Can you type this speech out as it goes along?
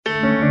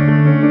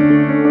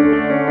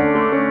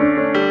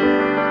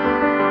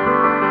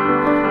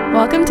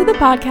the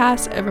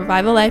podcast of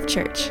Revival Life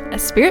Church, a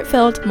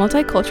spirit-filled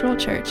multicultural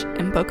church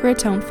in Boca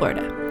Raton,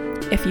 Florida.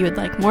 If you would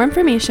like more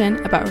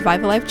information about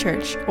Revival Life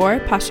Church or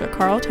Pastor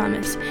Carl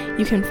Thomas,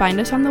 you can find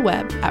us on the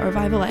web at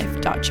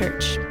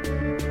revivallife.church.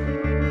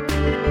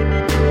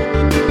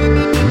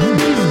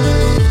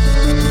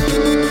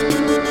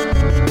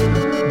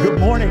 Good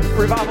morning,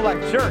 Revival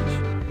Life Church.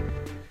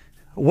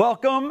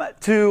 Welcome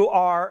to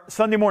our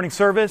Sunday morning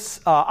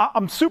service.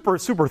 I'm super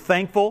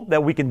thankful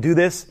that we can do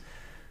this.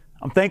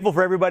 I'm thankful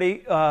for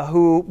everybody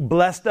who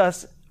blessed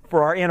us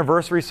for our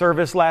anniversary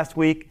service last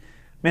week.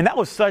 Man, that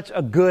was such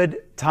a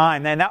good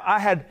time. And I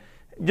had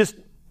just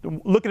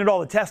looking at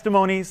all the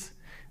testimonies,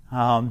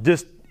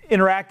 just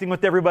interacting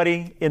with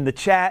everybody in the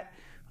chat.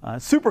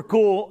 Super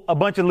cool. A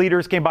bunch of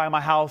leaders came by my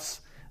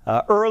house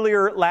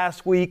earlier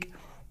last week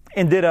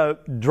and did a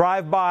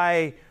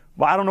drive-by.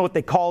 Well, I don't know what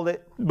they called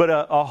it, but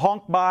a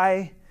honk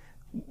by,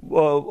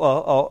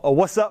 a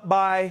what's up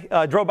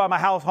by, drove by my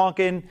house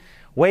honking,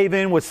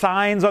 waving with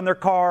signs on their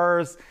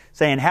cars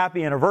saying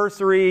happy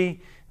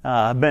anniversary.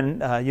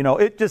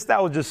 That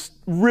was just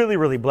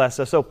really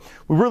blessed us. So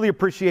we really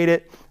appreciate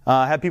it.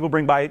 Had people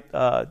bring by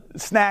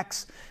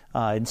snacks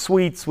and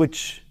sweets,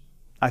 which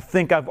I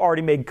think I've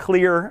already made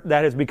clear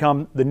that has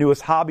become the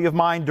newest hobby of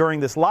mine during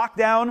this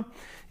lockdown,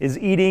 is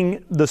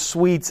eating the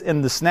sweets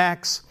and the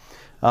snacks.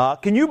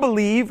 Can you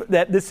believe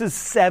that this is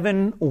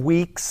 7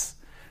 weeks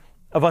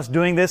of us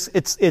doing this?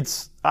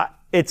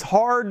 It's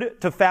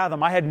hard to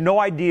fathom. I had no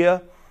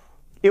idea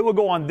it would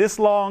go on this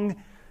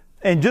long.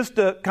 And just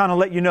to kind of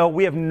let you know,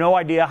 we have no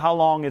idea how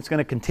long it's going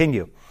to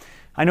continue.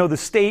 I know the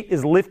state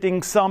is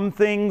lifting some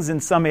things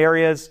in some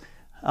areas.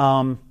 We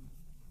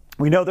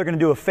know they're going to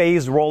do a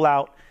phased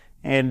rollout.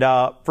 And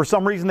for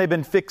some reason, they've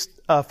been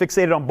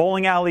fixated on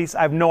bowling alleys.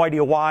 I have no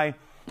idea why.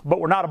 But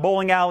we're not a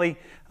bowling alley.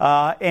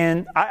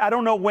 And I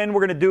don't know when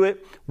we're going to do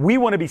it. We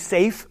want to be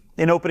safe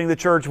in opening the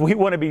church. We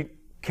want to be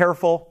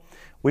careful.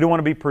 We don't want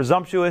to be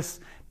presumptuous.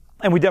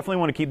 And we definitely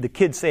want to keep the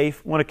kids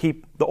safe. We want to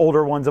keep the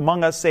older ones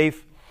among us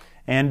safe.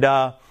 And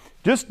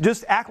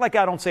just act like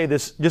I don't say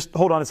this. Just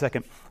hold on a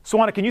second.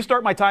 Swana, can you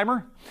start my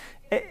timer?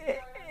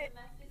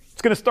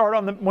 It's going to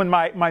start when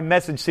my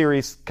message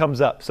series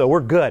comes up. So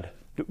we're good.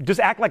 Just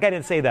act like I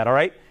didn't say that, all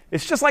right?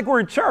 It's just like we're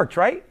in church,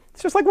 right?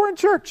 It's just like we're in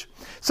church.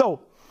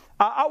 So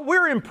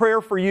we're in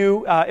prayer for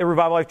you at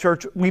Revival Life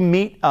Church. We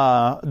meet,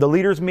 the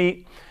leaders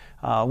meet.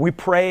 We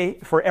pray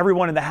for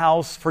everyone in the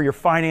house, for your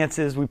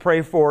finances. We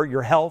pray for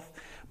your health.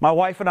 My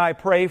wife and I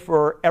pray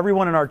for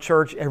everyone in our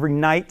church every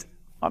night.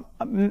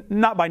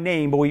 Not by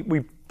name, but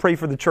we pray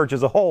for the church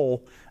as a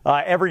whole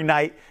every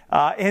night.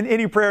 And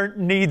any prayer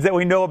needs that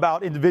we know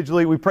about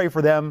individually, we pray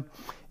for them.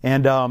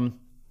 And,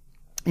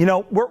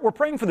 we're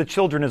praying for the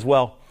children as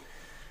well,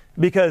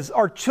 because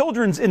our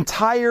children's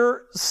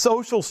entire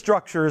social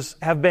structures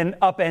have been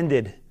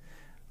upended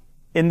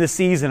in this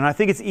season. And I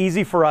think it's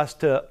easy for us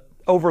to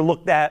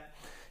overlook that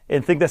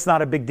and think that's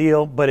not a big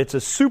deal, but it's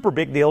a super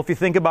big deal. If you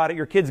think about it,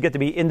 your kids get to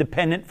be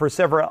independent for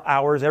several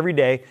hours every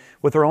day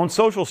with their own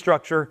social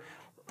structure,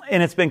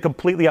 and it's been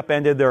completely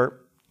upended. They're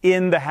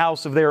in the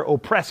house of their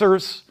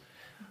oppressors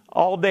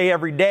all day,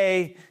 every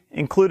day,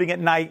 including at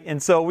night.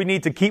 And so we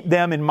need to keep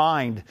them in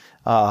mind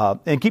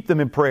and keep them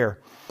in prayer.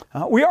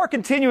 We are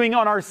continuing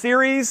on our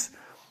series,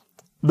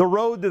 The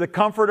Road to the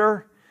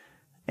Comforter.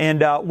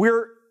 And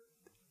we're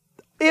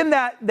in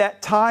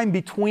that time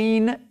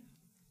between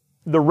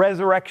the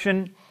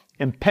resurrection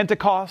and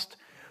Pentecost,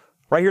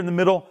 right here in the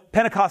middle.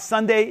 Pentecost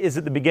Sunday is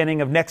at the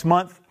beginning of next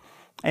month.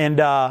 And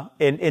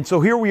so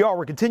here we are.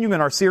 We're continuing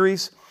in our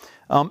series.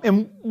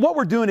 And what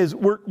we're doing is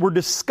we're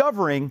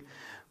discovering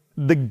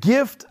the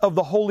gift of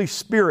the Holy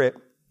Spirit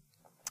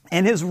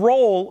and His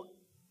role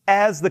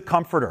as the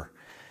Comforter.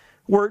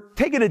 We're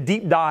taking a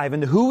deep dive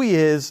into who He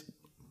is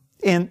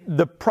and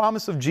the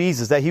promise of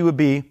Jesus that He would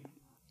be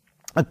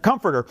a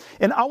comforter.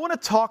 And I want to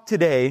talk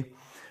today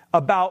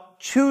about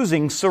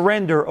choosing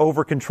surrender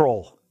over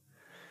control.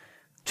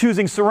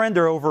 Choosing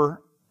surrender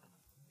over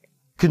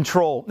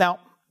control. Now,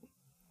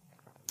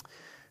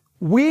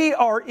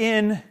 we're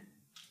in,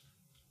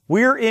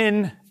 I'm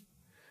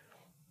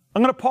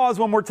going to pause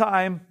one more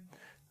time,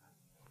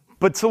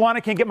 but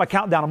Solana can't get my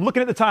countdown. I'm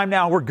looking at the time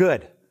now. We're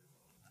good.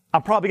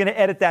 I'm probably going to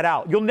edit that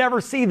out. You'll never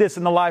see this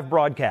in the live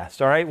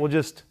broadcast, all right? We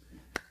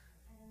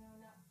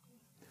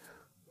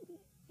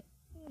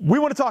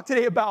want to talk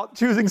today about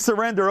choosing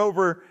surrender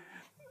over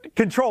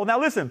control. Now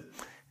listen,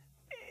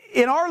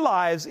 in our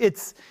lives,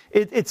 it's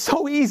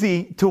so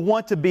easy to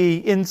want to be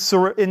in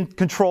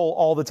control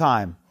all the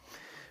time.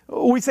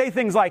 We say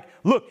things like,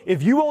 look,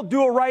 if you won't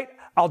do it right,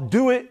 I'll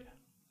do it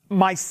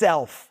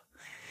myself.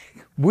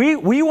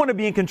 We want to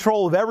be in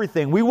control of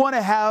everything. We want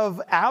to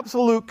have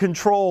absolute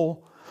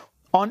control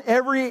on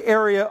every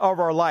area of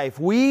our life.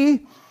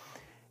 We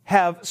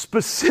have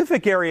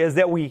specific areas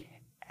that we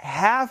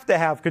have to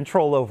have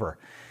control over.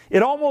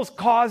 It almost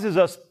causes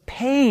us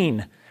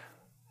pain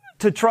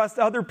to trust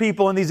other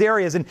people in these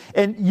areas.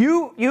 And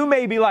you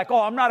may be like,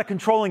 oh, I'm not a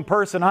controlling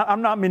person.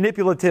 I'm not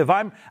manipulative.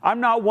 I'm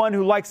not one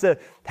who likes to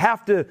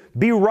have to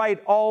be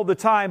right all the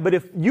time. But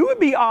if you would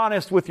be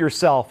honest with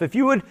yourself, if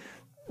you would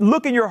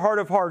look in your heart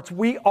of hearts,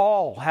 we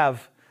all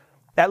have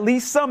at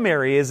least some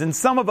areas, and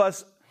some of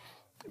us,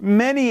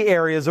 many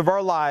areas of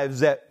our lives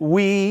that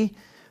we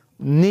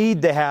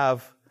need to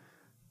have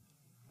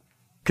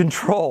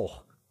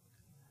control.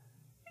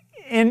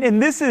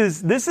 And this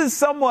is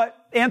somewhat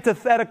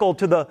antithetical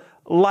to the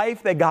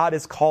life that God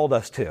has called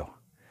us to.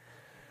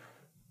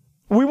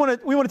 We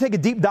want to take a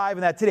deep dive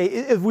in that today.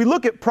 If we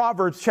look at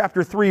Proverbs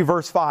chapter 3,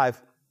 verse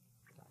 5,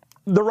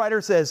 the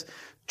writer says,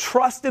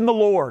 "Trust in the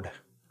Lord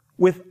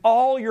with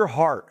all your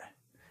heart,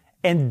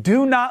 and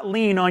do not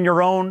lean on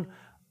your own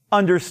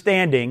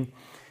understanding.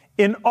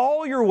 In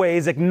all your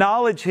ways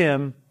acknowledge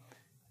Him,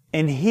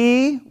 and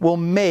He will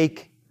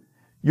make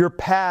your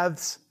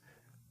paths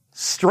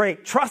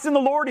straight." Trust in the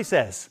Lord, he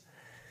says.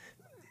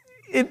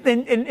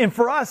 And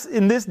for us,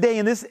 in this day,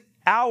 in this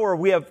hour,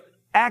 we have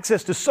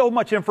access to so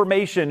much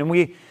information, and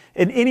we,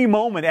 in any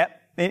moment,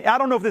 and I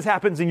don't know if this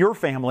happens in your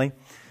family,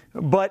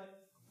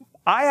 but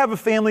I have a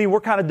family,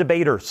 we're kind of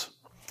debaters.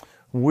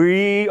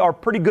 We are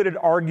pretty good at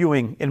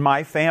arguing in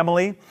my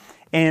family,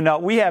 and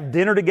we have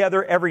dinner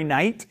together every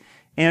night,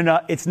 and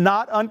it's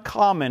not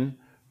uncommon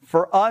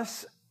for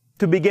us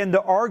to begin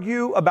to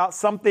argue about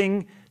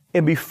something,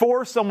 and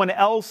before someone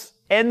else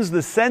ends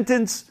the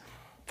sentence,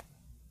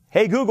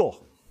 "Hey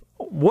Google,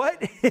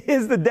 what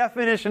is the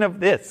definition of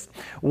this?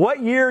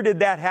 What year did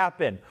that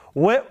happen?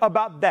 What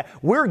about that?"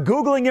 We're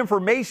Googling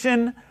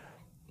information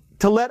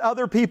to let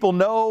other people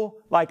know,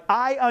 like,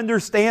 I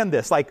understand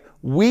this. Like,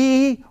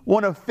 we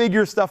want to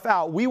figure stuff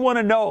out. We want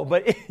to know.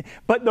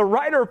 But the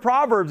writer of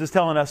Proverbs is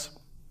telling us,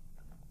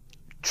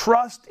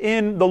 trust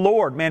in the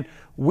Lord. Man,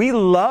 we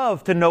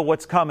love to know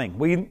what's coming.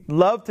 We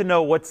love to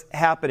know what's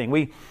happening.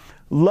 We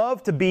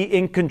love to be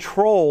in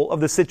control of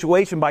the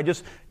situation by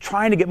just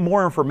trying to get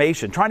more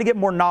information, trying to get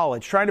more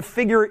knowledge, trying to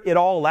figure it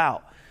all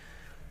out.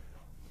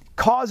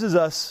 Causes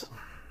us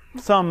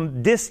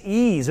some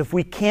dis-ease if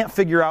we can't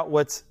figure out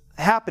what's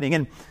happening.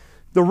 And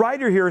the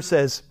writer here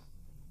says,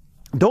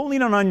 don't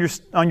lean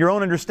on your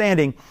own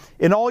understanding.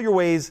 In all your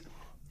ways,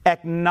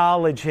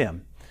 acknowledge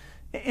Him.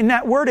 In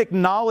that word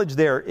acknowledge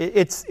there,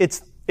 it's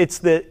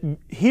the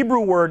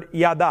Hebrew word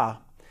yada.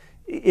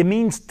 It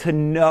means to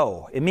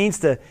know. It means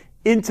to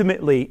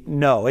intimately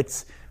know.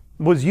 It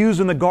was used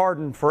in the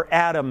garden for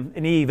Adam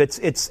and Eve.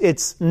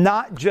 It's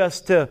not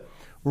just to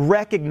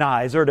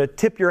recognize or to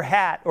tip your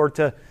hat or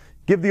to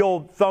give the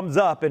old thumbs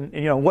up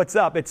and what's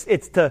up.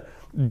 It's to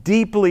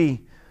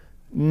deeply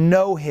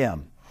know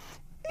Him.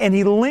 And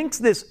he links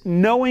this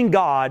knowing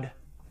God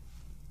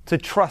to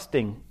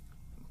trusting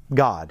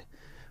God.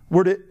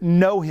 We're to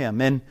know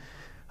Him. And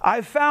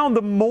I've found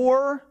the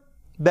more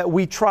that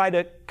we try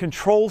to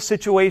control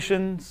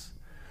situations,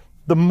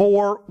 the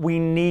more we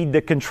need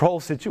to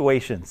control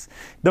situations.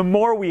 The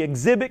more we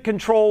exhibit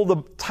control,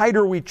 the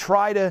tighter we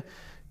try to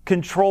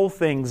control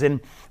things.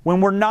 And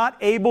when we're not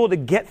able to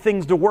get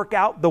things to work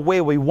out the way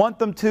we want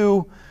them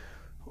to,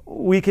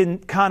 we can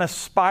kind of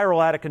spiral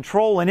out of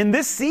control. And in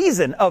this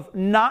season of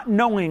not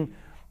knowing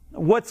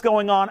what's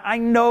going on, I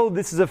know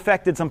this has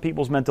affected some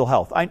people's mental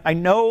health. I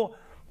know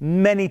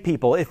many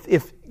people,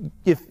 if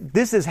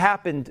this has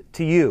happened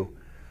to you,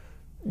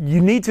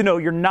 you need to know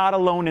you're not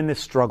alone in this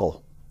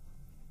struggle.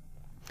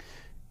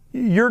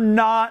 You're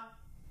not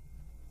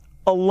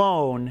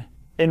alone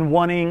in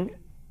wanting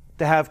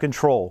to have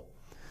control.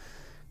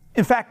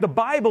 In fact, the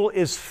Bible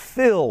is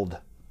filled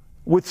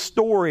with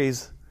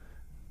stories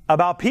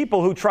about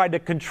people who tried to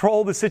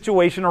control the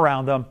situation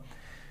around them,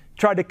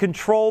 tried to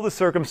control the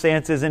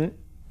circumstances, and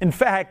in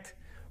fact,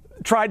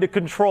 tried to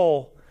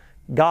control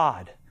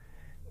God.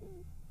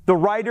 The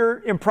writer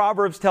in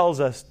Proverbs tells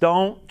us,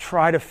 don't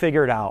try to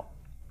figure it out.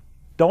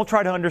 Don't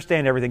try to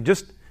understand everything.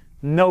 Just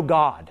know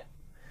God,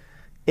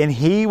 and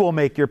He will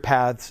make your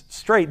paths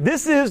straight.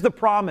 This is the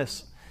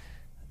promise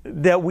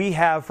that we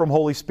have from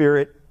Holy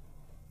Spirit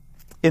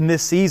in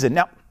this season.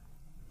 Now,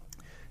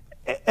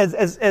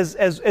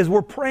 as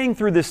we're praying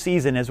through this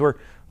season, as we're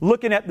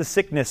looking at the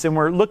sickness and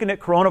we're looking at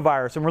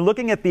coronavirus and we're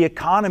looking at the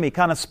economy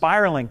kind of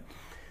spiraling,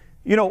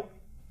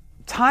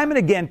 time and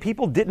again,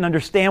 people didn't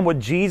understand what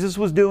Jesus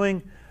was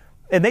doing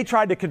and they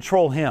tried to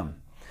control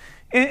Him.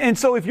 And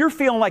so if you're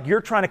feeling like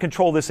you're trying to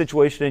control this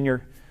situation and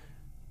you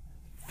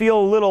feel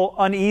a little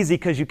uneasy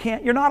because you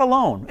can't, you're not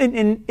alone.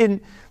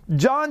 In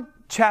John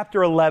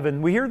chapter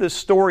 11, we hear this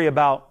story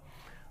about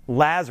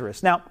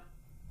Lazarus. Now,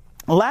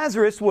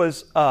 Lazarus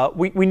was,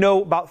 we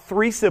know about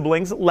 3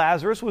 siblings.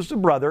 Lazarus was a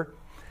brother.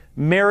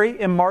 Mary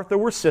and Martha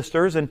were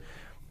sisters, and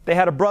they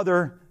had a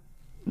brother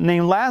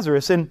named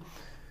Lazarus. And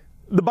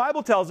the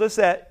Bible tells us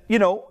that,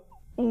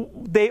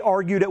 they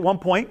argued at one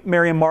point,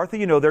 Mary and Martha,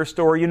 their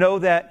story.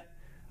 That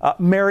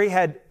Mary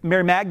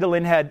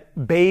Magdalene had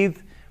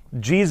bathed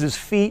Jesus'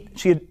 feet.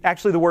 She had,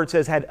 actually the word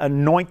says, had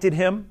anointed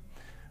Him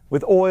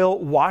with oil,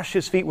 washed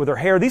His feet with her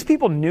hair. These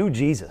people knew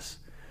Jesus.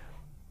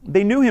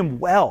 They knew Him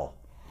well.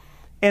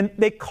 And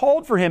they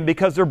called for him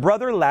because their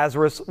brother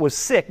Lazarus was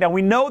sick. Now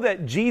we know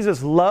that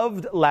Jesus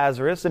loved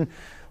Lazarus, and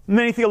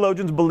many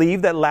theologians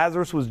believe that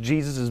Lazarus was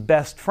Jesus'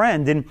 best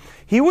friend. And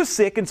he was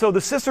sick, and so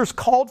the sisters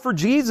called for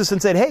Jesus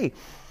and said, hey,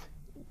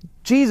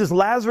 Jesus,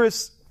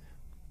 Lazarus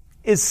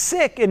is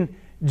sick. And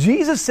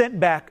Jesus sent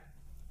back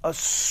a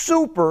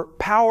super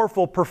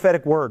powerful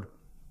prophetic word.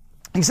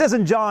 He says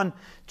in John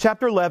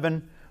chapter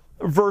 11,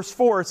 verse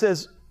 4, it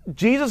says,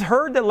 Jesus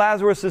heard that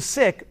Lazarus is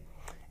sick,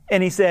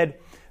 and he said,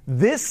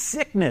 this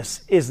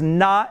sickness is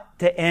not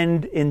to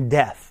end in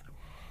death,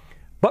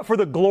 but for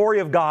the glory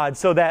of God,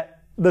 so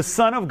that the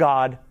Son of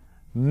God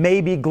may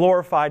be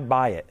glorified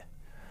by it.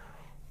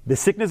 The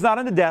sickness is not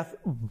unto death,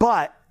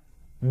 but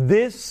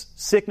this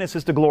sickness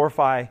is to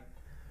glorify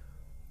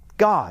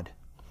God.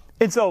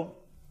 And so,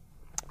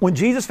 when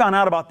Jesus found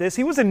out about this,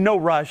 he was in no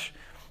rush,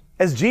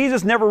 as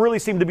Jesus never really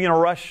seemed to be in a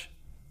rush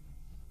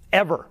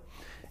ever.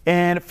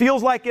 And it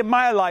feels like in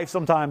my life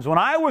sometimes, when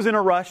I was in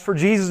a rush for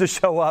Jesus to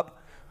show up,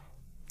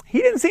 he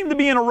didn't seem to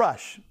be in a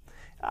rush.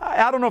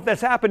 I don't know if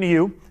that's happened to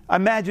you. I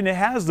imagine it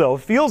has, though.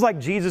 It feels like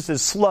Jesus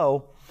is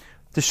slow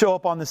to show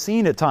up on the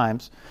scene at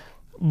times,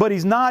 but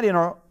he's not in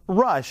a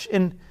rush.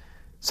 And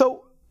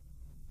so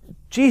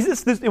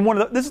Jesus, this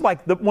is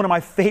like one of my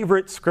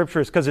favorite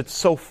scriptures because it's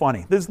so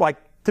funny. This is like,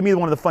 to me,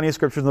 one of the funniest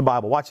scriptures in the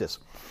Bible. Watch this.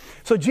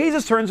 So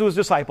Jesus turns to his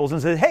disciples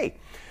and says, hey,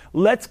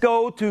 let's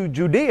go to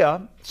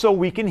Judea so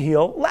we can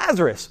heal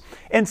Lazarus.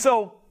 And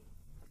so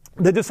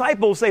the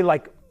disciples say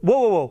like,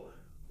 whoa,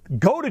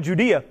 go to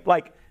Judea.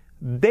 Like,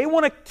 they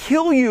want to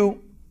kill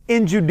you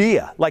in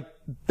Judea. Like,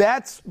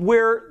 that's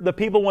where the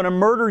people want to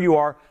murder you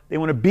are. They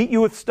want to beat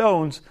you with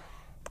stones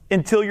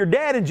until you're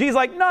dead. And Jesus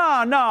like,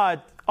 nah,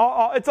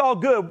 it's all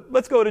good.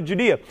 Let's go to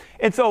Judea.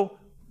 And so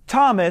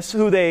Thomas,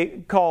 who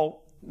they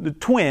call the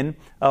twin,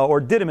 or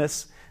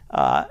Didymus,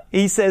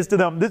 he says to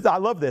them, I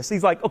love this.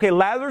 He's like, okay,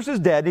 Lazarus is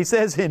dead. He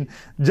says in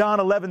John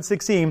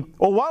 11:16,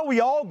 well, why don't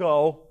we all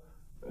go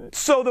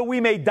so that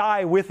we may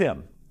die with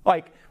him?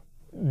 Like,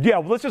 yeah,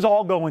 let's just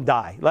all go and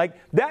die. Like,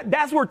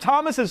 that's where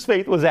Thomas's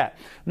faith was at.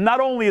 Not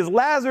only is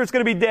Lazarus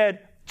going to be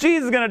dead,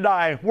 Jesus is going to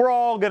die. We're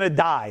all going to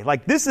die.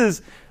 Like,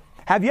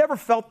 have you ever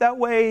felt that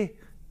way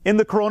in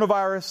the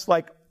coronavirus?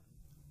 Like,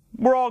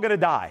 we're all going to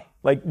die.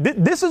 Like,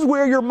 this is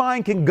where your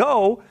mind can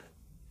go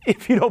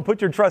if you don't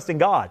put your trust in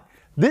God.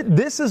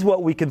 This is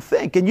what we can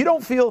think. And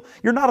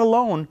you're not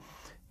alone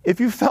if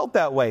you felt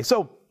that way.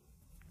 So,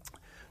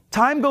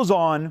 time goes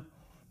on,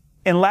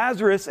 and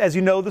Lazarus, as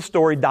you know the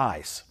story,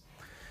 dies.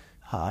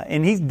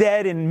 And he's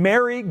dead, and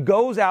Mary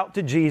goes out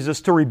to Jesus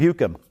to rebuke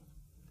him.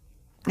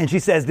 And she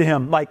says to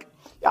him, like,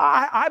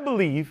 I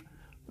believe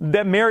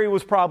that Mary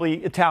was probably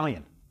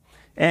Italian.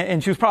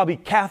 And she was probably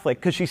Catholic,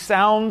 because she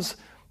sounds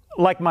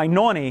like my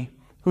nonni,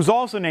 who's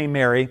also named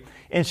Mary.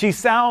 And she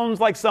sounds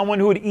like someone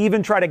who would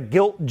even try to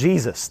guilt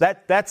Jesus.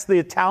 That's the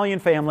Italian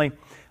family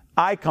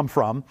I come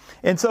from.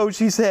 And so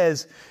she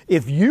says,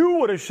 if you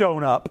would have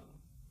shown up,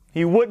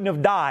 he wouldn't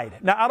have died.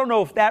 Now, I don't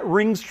know if that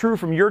rings true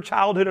from your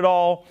childhood at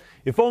all.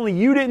 If only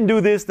you didn't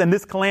do this, then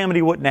this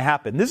calamity wouldn't have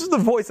happened. This is the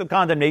voice of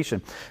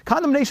condemnation.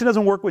 Condemnation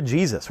doesn't work with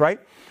Jesus, right?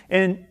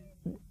 And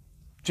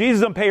Jesus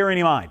doesn't pay her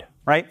any mind,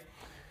 right?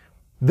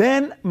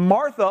 Then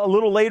Martha, a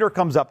little later,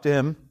 comes up to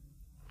him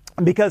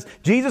because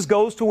Jesus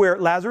goes to where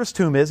Lazarus'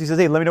 tomb is. He says,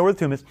 hey, let me know where the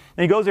tomb is.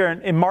 And he goes there,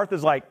 and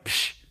Martha's like,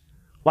 psh,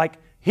 like,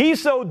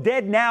 he's so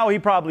dead now, he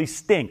probably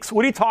stinks.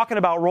 What are you talking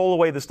about? Roll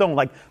away the stone.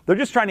 Like, they're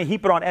just trying to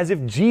heap it on as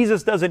if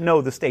Jesus doesn't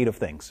know the state of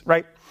things,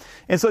 right?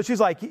 And so she's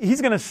like,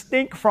 he's going to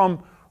stink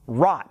from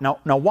rot.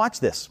 Now watch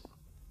this.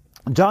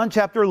 John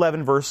chapter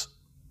 11, verse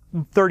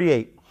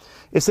 38.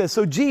 It says,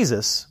 so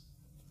Jesus,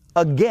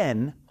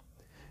 again,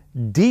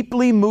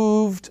 deeply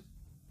moved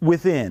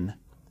within,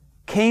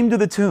 came to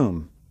the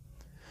tomb.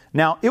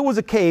 Now, it was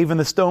a cave, and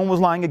the stone was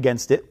lying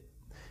against it.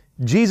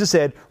 Jesus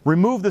said,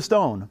 remove the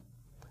stone.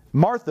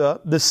 Martha,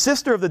 the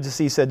sister of the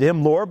deceased, said to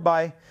him, Lord,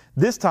 by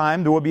this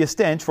time there will be a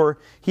stench, for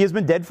he has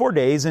been dead 4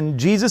 days. And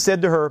Jesus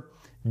said to her,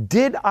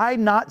 did I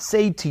not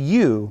say to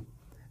you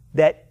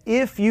that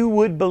if you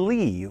would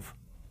believe,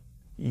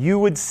 you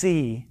would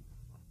see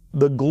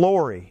the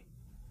glory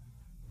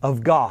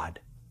of God?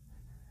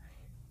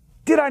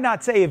 Did I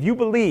not say if you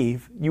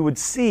believe, you would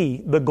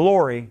see the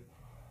glory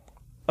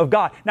of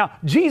God? Now,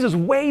 Jesus,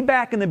 way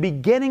back in the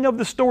beginning of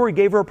the story,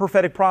 gave her a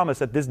prophetic promise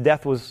that this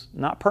death was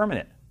not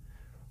permanent.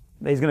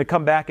 That he's going to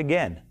come back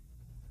again.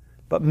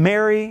 But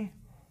Mary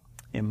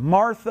and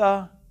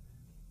Martha,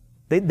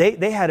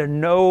 they had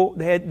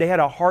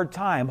a hard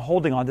time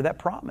holding on to that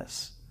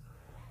promise.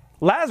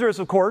 Lazarus,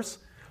 of course,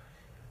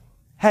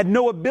 had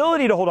no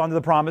ability to hold on to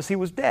the promise. He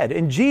was dead,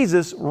 and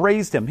Jesus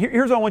raised him.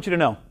 Here's what I want you to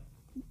know.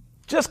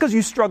 Just because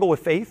you struggle with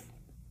faith,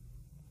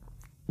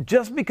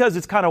 just because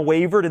it's kind of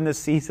wavered in this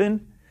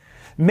season,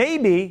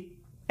 maybe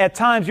at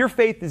times your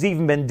faith has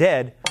even been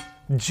dead,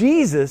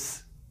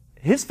 Jesus,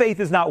 his faith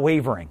is not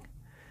wavering.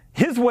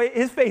 His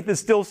faith is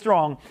still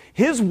strong.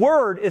 His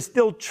word is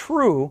still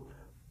true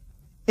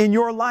in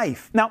your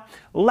life. Now,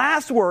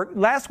 last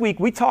week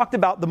we talked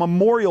about the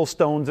memorial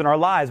stones in our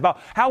lives, about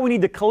how we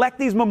need to collect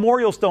these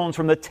memorial stones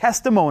from the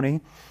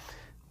testimony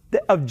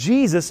of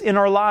Jesus in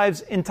our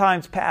lives in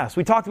times past.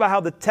 We talked about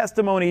how the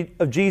testimony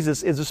of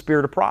Jesus is a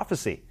spirit of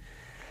prophecy.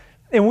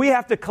 And we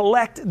have to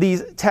collect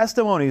these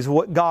testimonies of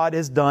what God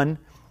has done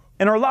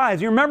in our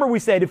lives. You remember we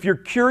said, if you're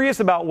curious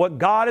about what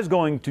God is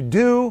going to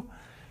do,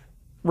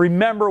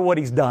 remember what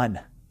He's done.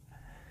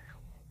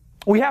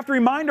 We have to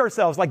remind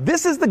ourselves, like,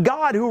 this is the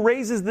God who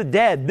raises the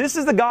dead. This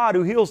is the God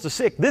who heals the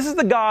sick. This is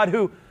the God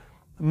who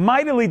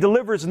mightily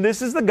delivers. And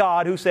this is the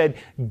God who said,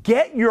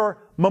 get your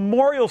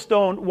memorial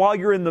stone while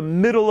you're in the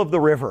middle of the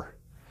river.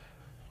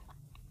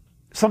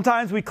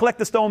 Sometimes we collect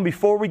the stone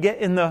before we get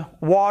in the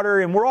water,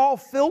 and we're all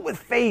filled with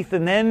faith.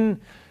 And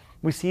then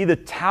we see the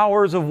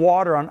towers of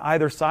water on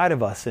either side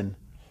of us, and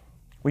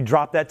we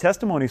drop that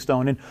testimony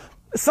stone. And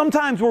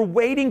sometimes we're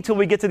waiting till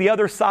we get to the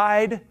other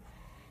side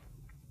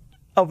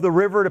of the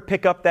river to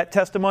pick up that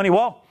testimony.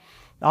 Well,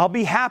 I'll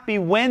be happy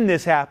when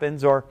this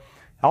happens, or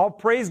I'll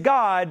praise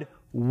God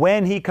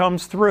when He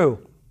comes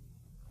through.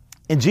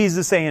 And Jesus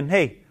is saying,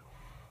 hey,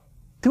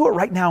 do it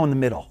right now in the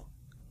middle.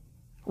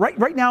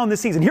 Right now in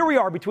this season. Here we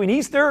are between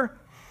Easter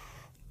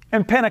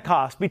and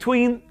Pentecost,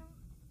 between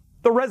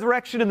the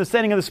resurrection and the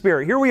sending of the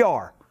Spirit. Here we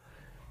are.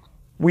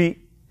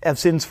 We have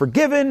sins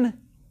forgiven,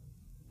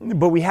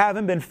 but we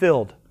haven't been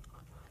filled.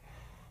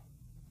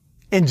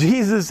 And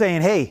Jesus is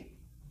saying, hey,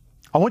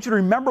 I want you to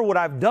remember what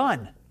I've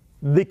done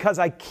because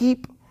I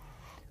keep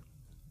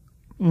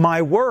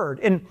my word.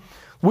 And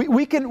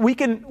we can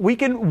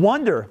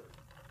wonder,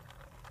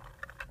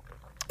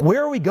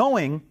 where are we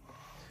going?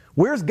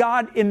 Where's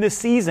God in this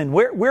season?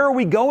 Where are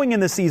we going in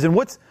this season?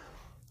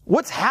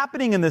 What's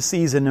happening in this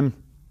season? And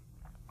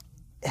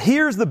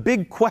here's the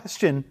big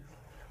question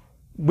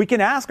we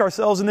can ask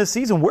ourselves in this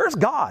season. Where's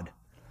God?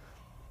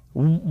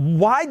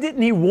 Why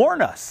didn't He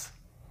warn us?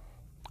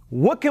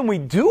 What can we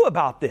do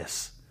about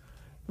this?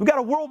 We've got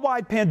a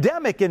worldwide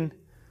pandemic, and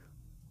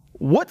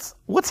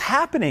what's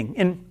happening?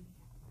 And,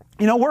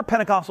 we're a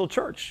Pentecostal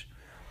church.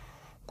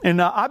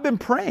 And I've been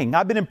praying.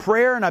 I've been in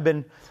prayer, and I've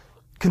been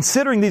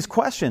considering these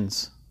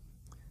questions.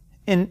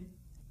 And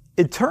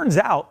it turns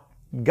out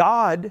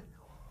God,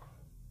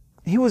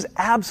 He was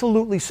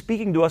absolutely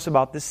speaking to us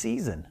about this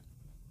season.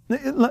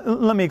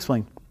 Let me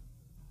explain.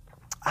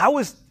 I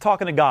was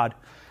talking to God.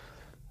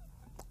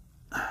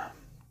 I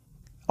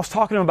was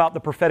talking to Him about the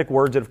prophetic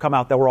words that have come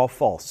out that were all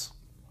false.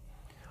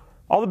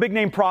 All the big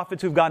name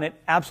prophets who've gotten it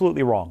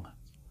absolutely wrong.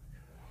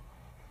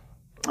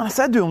 And I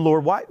said to Him,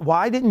 Lord,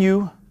 why didn't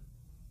you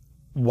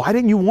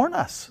warn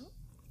us?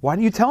 Why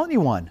didn't you tell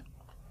anyone?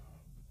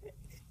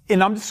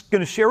 And I'm just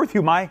going to share with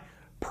you my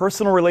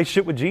personal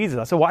relationship with Jesus.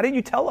 I said, why didn't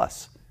you tell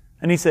us?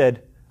 And I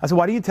said,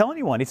 why didn't you tell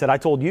anyone? He said, I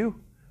told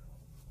you.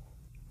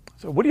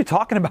 So what are you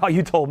talking about?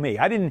 You told me.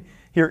 I didn't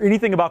hear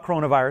anything about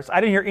coronavirus. I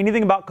didn't hear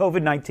anything about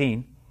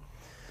COVID-19.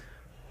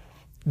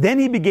 Then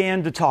He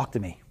began to talk to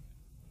me.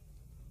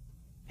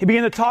 He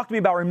began to talk to me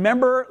about,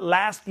 remember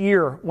last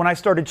year when I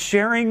started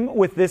sharing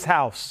with this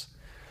house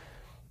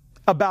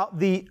about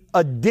the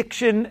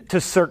addiction to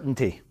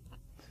certainty.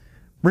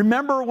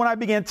 Remember when I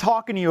began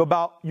talking to you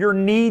about your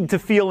need to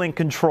feel in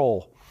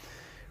control.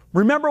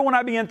 Remember when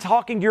I began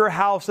talking to your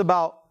house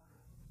about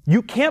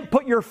you can't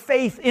put your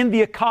faith in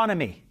the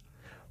economy.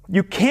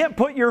 You can't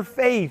put your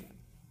faith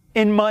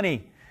in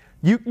money.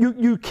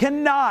 You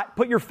cannot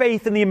put your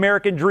faith in the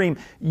American dream.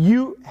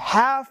 You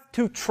have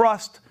to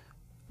trust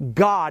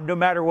God no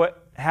matter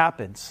what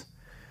happens.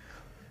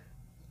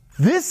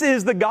 This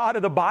is the God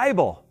of the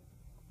Bible.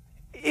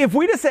 If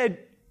we just said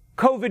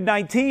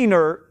COVID-19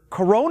 or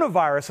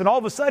coronavirus, and all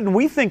of a sudden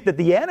we think that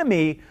the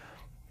enemy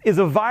is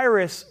a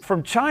virus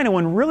from China,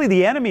 when really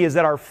the enemy is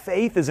that our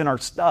faith is in our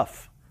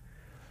stuff.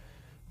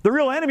 The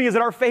real enemy is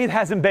that our faith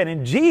hasn't been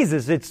in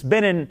Jesus. It's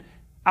been in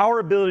our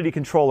ability to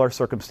control our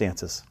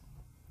circumstances.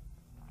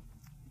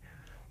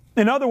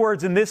 In other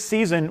words, in this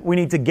season, we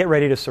need to get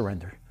ready to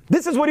surrender.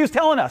 This is what He was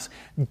telling us.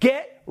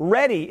 Get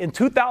ready in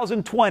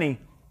 2020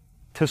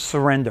 to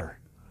surrender.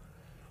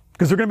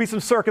 Because there are going to be some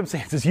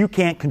circumstances you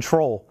can't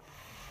control.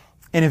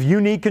 And if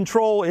you need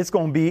control, it's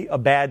going to be a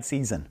bad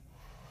season.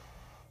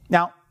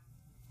 Now,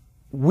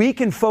 we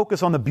can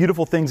focus on the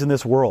beautiful things in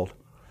this world.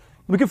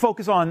 We can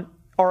focus on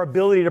our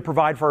ability to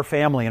provide for our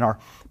family and our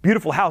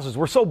beautiful houses.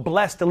 We're so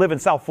blessed to live in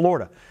South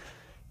Florida.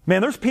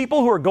 Man, there's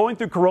people who are going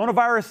through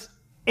coronavirus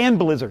and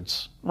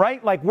blizzards,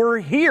 right? Like we're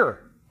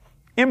here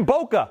in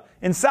Boca,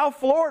 in South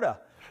Florida,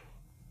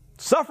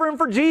 suffering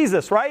for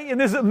Jesus, right? In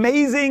this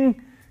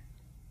amazing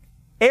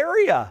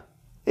area.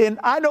 And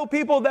I know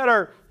people that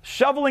are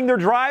shoveling their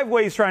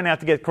driveways trying not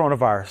to get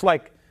coronavirus.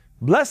 Like,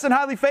 blessed and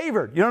highly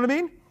favored. You know what I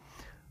mean?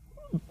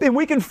 And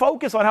we can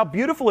focus on how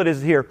beautiful it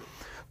is here.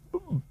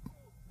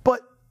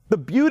 But the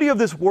beauty of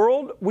this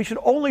world, we should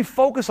only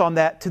focus on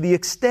that to the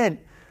extent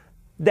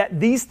that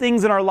these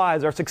things in our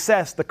lives, our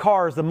success, the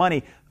cars, the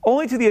money,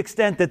 only to the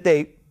extent that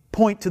they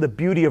point to the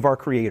beauty of our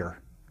Creator.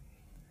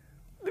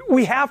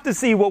 We have to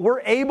see what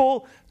we're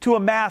able to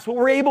amass, what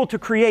we're able to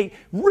create,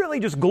 really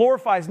just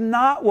glorifies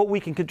not what we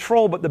can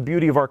control, but the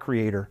beauty of our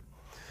Creator.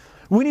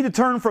 We need to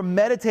turn from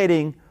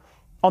meditating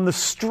on the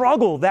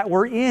struggle that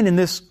we're in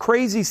this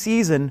crazy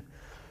season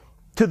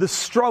to the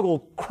struggle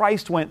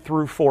Christ went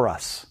through for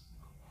us.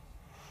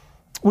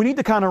 We need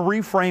to kind of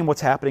reframe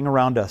what's happening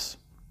around us.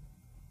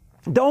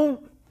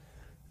 Don't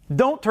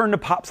turn to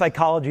pop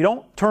psychology.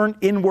 Don't turn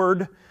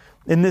inward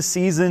in this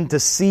season to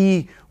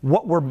see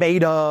what we're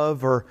made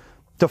of or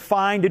to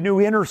find a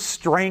new inner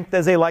strength,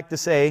 as they like to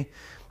say.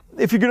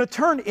 If you're going to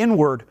turn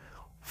inward,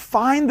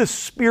 find the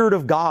Spirit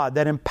of God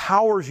that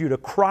empowers you to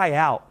cry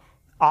out,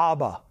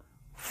 Abba,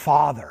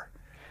 Father.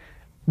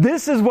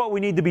 This is what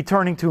we need to be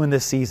turning to in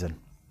this season.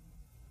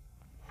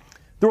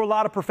 There were a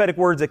lot of prophetic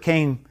words that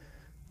came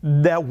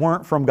that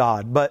weren't from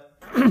God,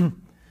 but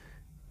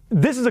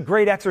this is a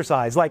great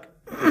exercise. Like,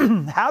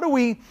 how do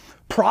we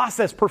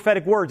process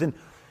prophetic words? And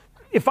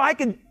if I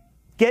could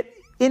get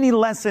any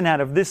lesson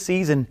out of this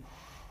season,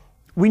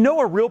 we know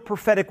a real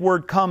prophetic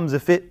word comes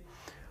if it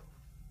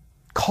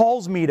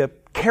calls me to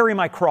carry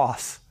my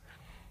cross,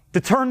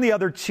 to turn the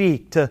other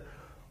cheek, to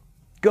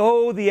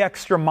go the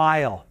extra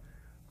mile,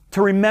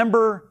 to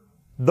remember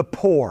the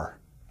poor,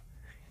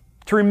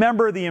 to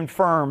remember the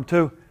infirm,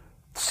 to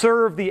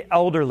serve the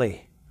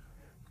elderly.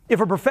 If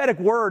a prophetic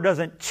word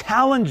doesn't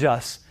challenge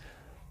us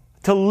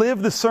to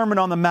live the Sermon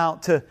on the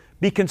Mount, to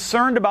be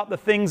concerned about the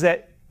things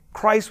that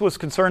Christ was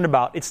concerned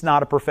about, it's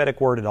not a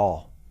prophetic word at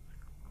all.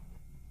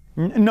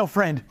 No,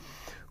 friend,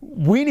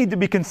 we need to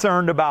be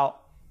concerned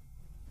about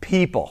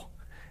people.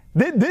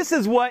 This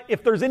is what,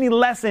 if there's any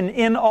lesson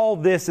in all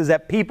this, is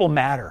that people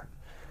matter.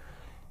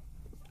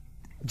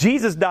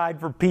 Jesus died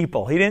for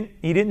people. He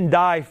didn't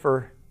die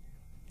for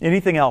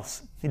anything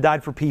else. He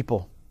died for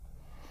people.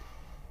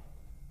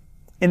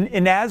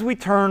 And as we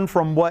turn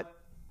from what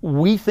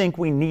we think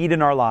we need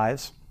in our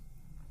lives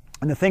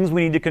and the things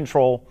we need to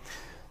control,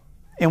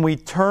 and we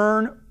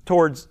turn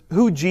towards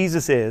who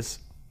Jesus is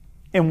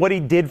and what He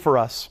did for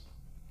us,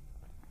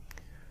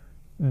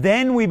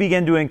 then we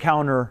begin to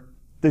encounter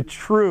the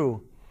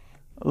true,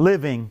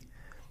 living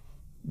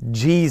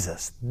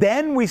Jesus.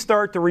 Then we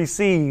start to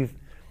receive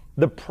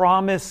the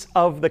promise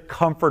of the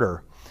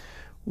Comforter.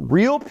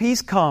 Real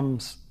peace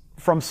comes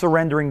from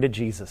surrendering to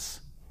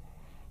Jesus.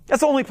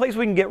 That's the only place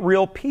we can get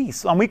real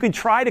peace. We can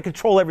try to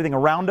control everything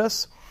around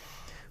us.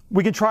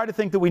 We can try to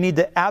think that we need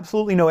to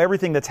absolutely know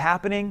everything that's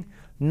happening.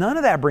 None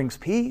of that brings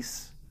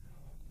peace.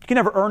 You can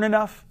never earn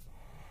enough.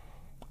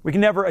 We can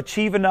never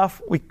achieve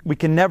enough. We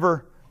can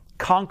never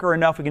conquer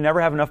enough. We can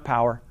never have enough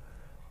power.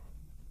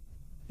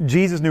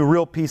 Jesus knew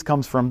real peace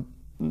comes from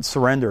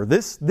surrender.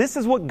 This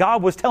is what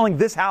God was telling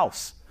this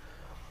house.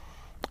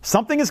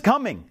 Something is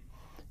coming.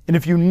 And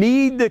if you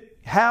need to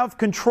have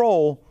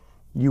control,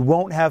 you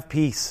won't have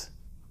peace.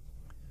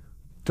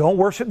 Don't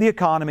worship the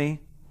economy.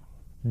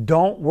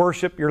 Don't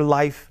worship your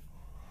life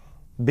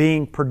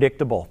being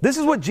predictable. This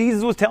is what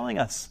Jesus was telling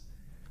us.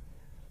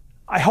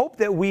 I hope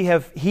that we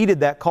have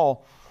heeded that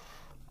call.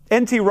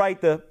 N.T. Wright,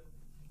 the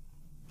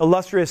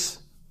illustrious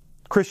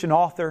Christian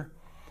author,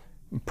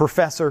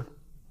 professor,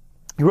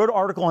 he wrote an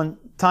article in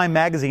Time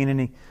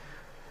magazine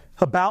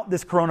about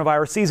this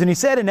coronavirus season. He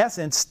said, in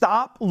essence,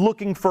 stop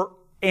looking for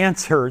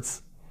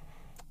answers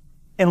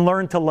and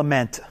learn to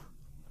lament.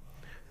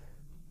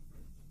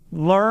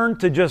 Learn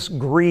to just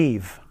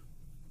grieve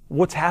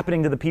what's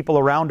happening to the people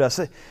around us.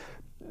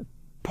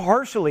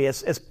 Partially,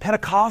 as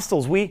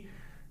Pentecostals,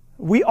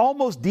 we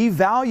almost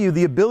devalue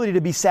the ability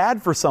to be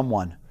sad for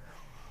someone.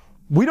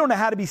 We don't know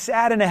how to be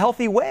sad in a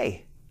healthy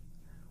way.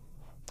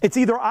 It's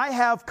either I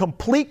have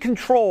complete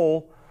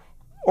control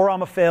or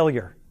I'm a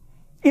failure.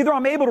 Either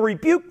I'm able to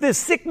rebuke this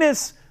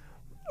sickness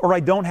or I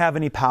don't have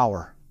any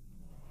power.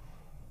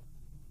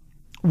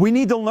 We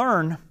need to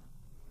learn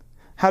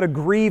how to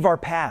grieve our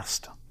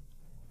past.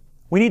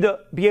 We need to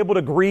be able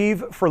to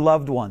grieve for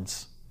loved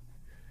ones.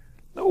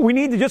 We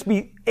need to just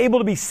be able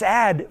to be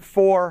sad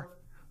for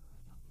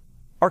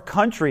our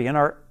country and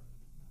our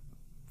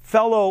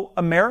fellow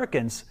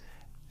Americans.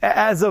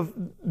 As of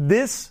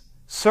this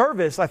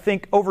service, I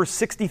think over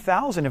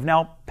 60,000 have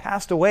now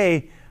passed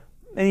away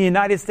in the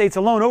United States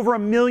alone. Over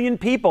 1 million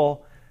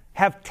people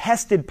have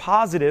tested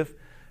positive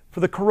for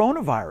the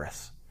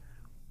coronavirus.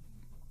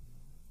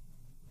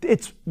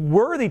 It's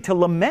worthy to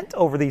lament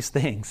over these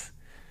things.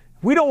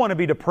 We don't want to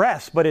be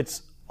depressed, but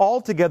it's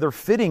altogether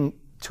fitting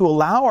to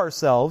allow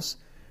ourselves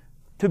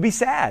to be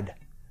sad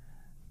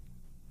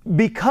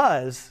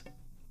because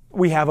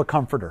we have a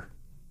Comforter.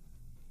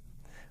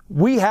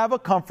 We have a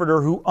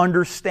Comforter who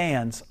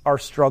understands our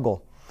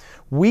struggle.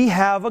 We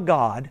have a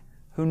God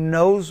who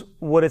knows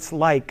what it's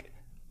like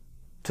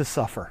to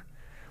suffer.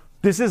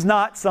 This is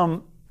not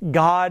some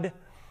God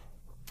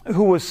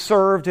who was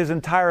served his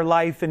entire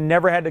life and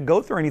never had to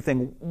go through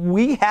anything.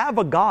 We have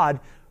a God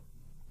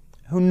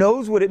who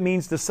knows what it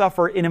means to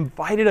suffer and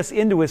invited us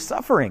into his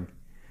suffering.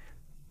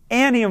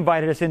 And he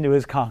invited us into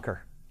his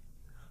conquer.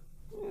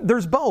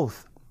 There's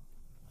both.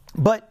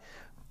 But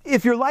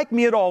if you're like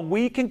me at all,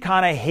 we can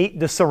kind of hate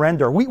to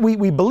surrender. We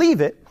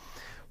believe it.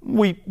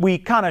 We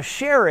kind of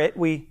share it.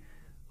 We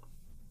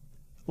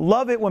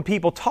love it when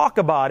people talk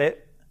about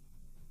it,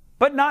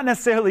 but not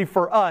necessarily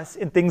for us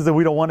in things that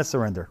we don't want to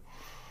surrender.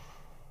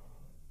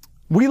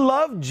 We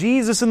love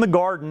Jesus in the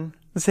garden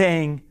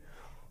saying,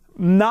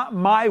 "Not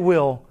my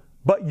will,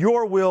 but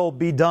your will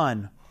be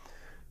done.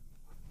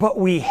 But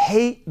we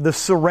hate the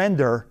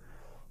surrender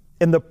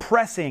and the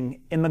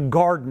pressing in the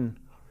garden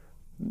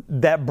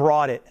that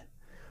brought it.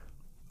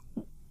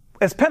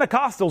 As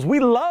Pentecostals, we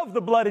love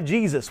the blood of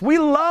Jesus. We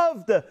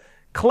love to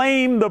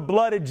claim the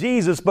blood of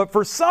Jesus, but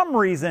for some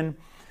reason,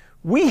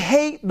 we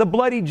hate the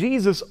bloody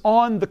Jesus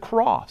on the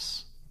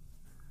cross.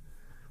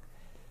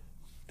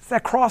 It's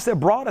that cross that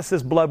brought us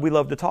this blood we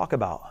love to talk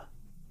about.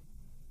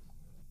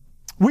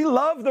 We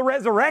love the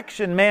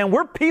resurrection, man.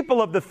 We're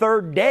people of the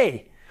third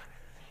day.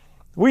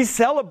 We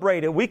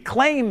celebrate it. We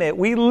claim it.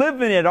 We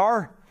live in it.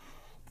 Our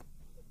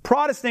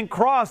Protestant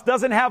cross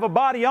doesn't have a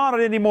body on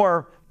it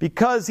anymore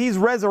because He's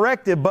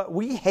resurrected, but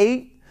we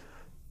hate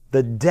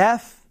the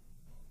death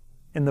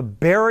and the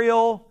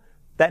burial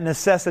that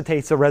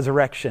necessitates a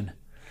resurrection.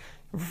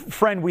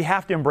 Friend, we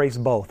have to embrace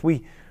both.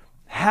 We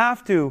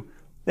have to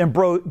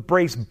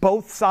embrace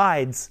both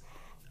sides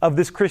of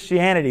this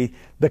Christianity,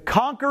 the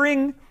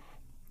conquering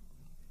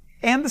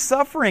and the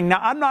suffering. Now,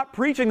 I'm not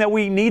preaching that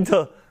we need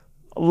to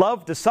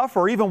love to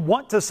suffer or even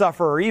want to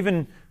suffer or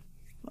even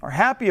are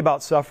happy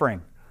about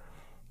suffering.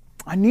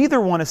 I neither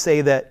want to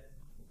say that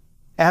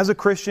as a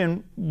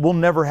Christian, we'll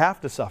never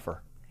have to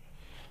suffer.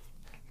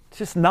 It's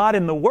just not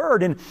in the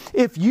Word. And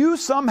if you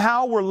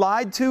somehow were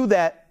lied to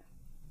that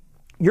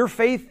your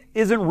faith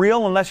isn't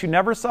real unless you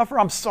never suffer,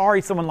 I'm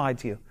sorry someone lied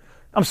to you.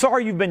 I'm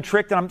sorry you've been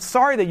tricked, and I'm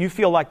sorry that you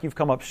feel like you've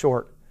come up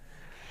short.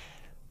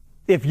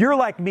 If you're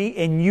like me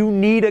and you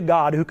need a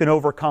God who can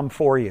overcome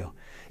for you,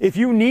 if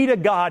you need a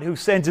God who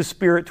sends His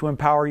Spirit to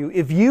empower you,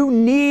 if you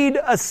need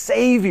a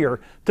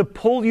Savior to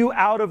pull you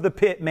out of the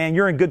pit, man,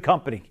 you're in good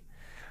company.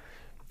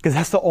 Because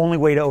that's the only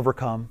way to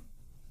overcome.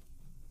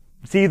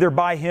 It's either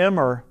by Him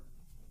or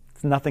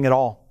it's nothing at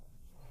all.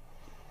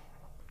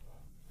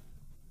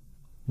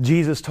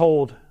 Jesus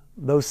told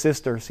those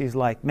sisters, He's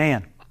like,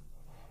 man,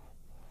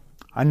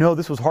 I know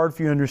this was hard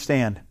for you to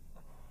understand.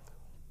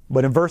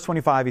 But in verse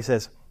 25, He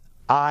says,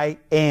 I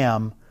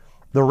am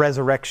the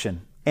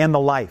resurrection and the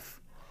life.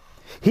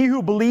 He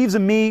who believes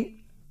in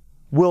me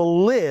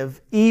will live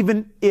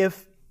even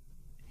if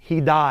he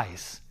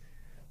dies.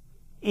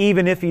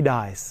 Even if he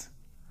dies.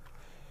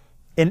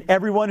 And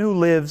everyone who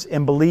lives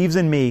and believes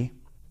in me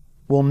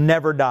will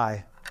never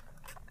die.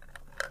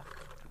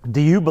 Do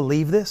you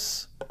believe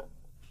this?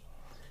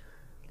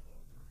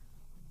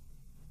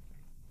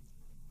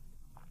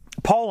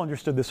 Paul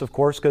understood this, of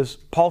course, because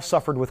Paul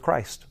suffered with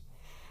Christ.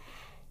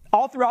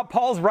 All throughout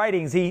Paul's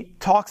writings, he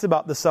talks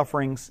about the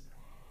sufferings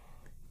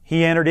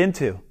he entered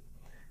into.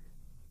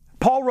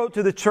 Paul wrote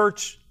to the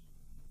church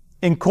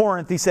in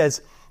Corinth, he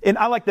says, and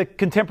I like the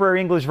contemporary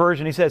English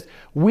version, he says,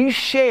 we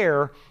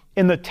share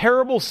in the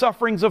terrible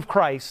sufferings of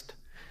Christ,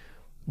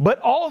 but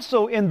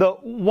also in the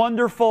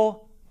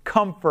wonderful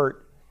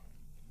comfort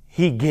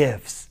He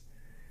gives.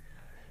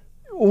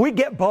 We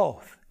get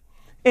both.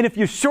 And if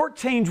you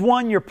shortchange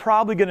one, you're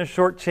probably going to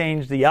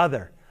shortchange the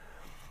other.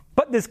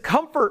 But this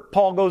comfort,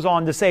 Paul goes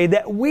on to say,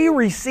 that we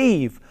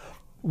receive,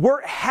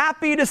 we're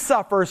happy to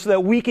suffer so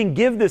that we can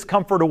give this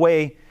comfort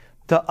away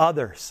to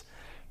others.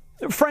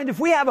 Friend, if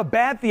we have a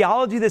bad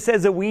theology that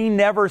says that we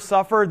never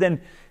suffer,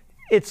 then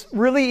it's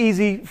really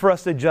easy for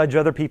us to judge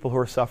other people who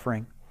are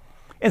suffering.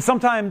 And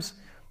sometimes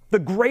the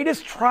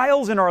greatest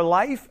trials in our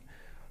life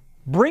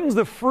brings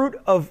the fruit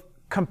of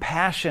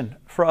compassion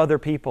for other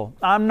people.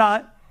 I'm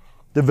not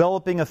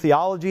developing a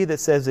theology that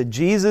says that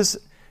Jesus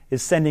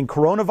is sending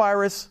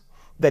coronavirus,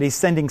 that He's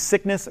sending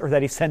sickness, or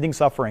that He's sending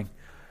suffering.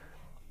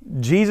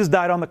 Jesus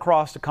died on the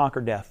cross to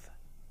conquer death.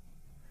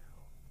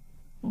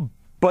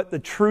 But the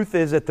truth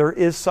is that there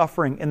is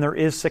suffering and there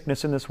is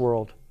sickness in this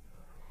world.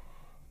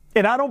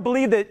 And I don't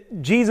believe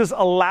that Jesus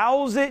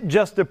allows it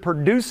just to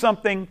produce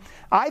something.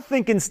 I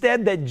think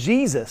instead that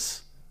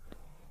Jesus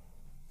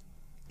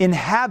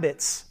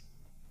inhabits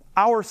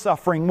our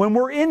suffering. When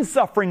we're in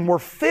suffering, we're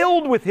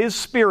filled with His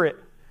Spirit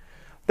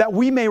that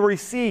we may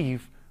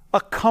receive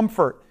a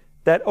comfort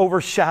that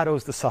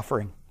overshadows the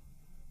suffering.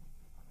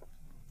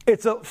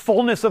 It's a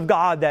fullness of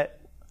God that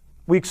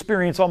we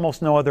experience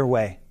almost no other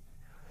way.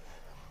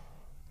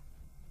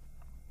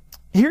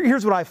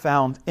 Here's what I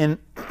found. And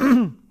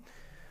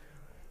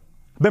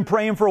been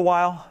praying for a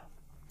while,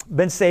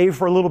 been saved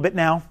for a little bit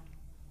now,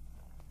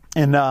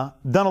 and done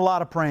a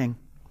lot of praying.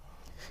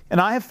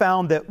 And I have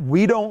found that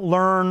we don't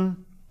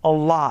learn a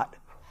lot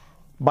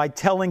by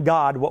telling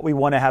God what we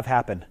want to have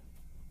happen.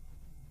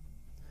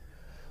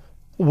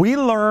 We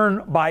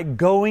learn by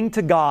going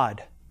to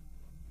God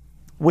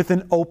with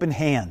an open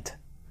hand.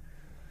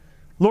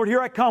 Lord, here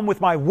I come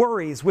with my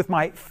worries, with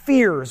my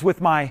fears,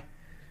 with my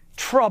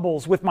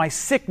troubles, with my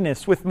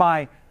sickness, with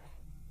my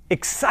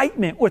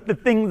excitement, with the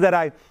things that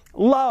I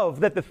love,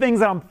 that the things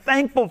that I'm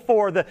thankful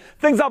for, the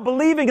things I'm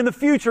believing in the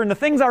future, and the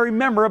things I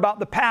remember about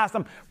the past.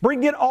 I'm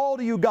bringing it all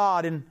to you,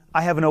 God, and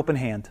I have an open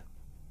hand.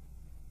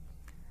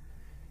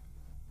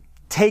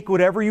 Take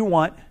whatever you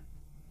want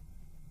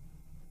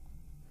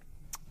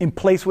and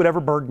place whatever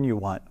burden you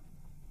want.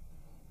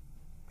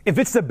 If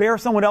it's to bear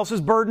someone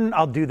else's burden,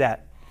 I'll do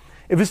that.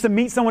 If it's to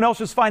meet someone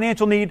else's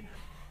financial need,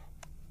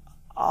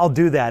 I'll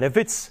do that. If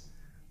it's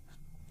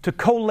to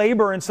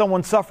co-labor in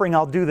someone's suffering,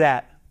 I'll do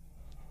that.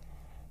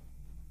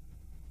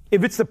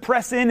 If it's to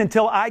press in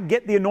until I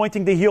get the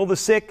anointing to heal the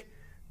sick,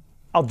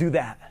 I'll do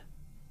that.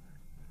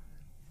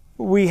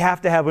 We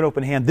have to have an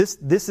open hand.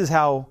 This is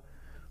how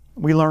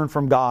we learn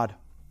from God.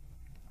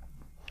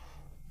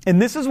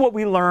 And this is what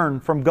we learn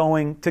from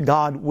going to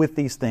God with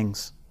these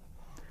things.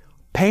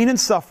 Pain and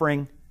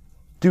suffering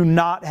do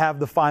not have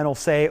the final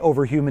say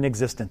over human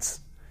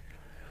existence.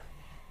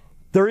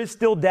 There is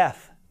still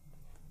death.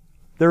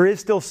 There is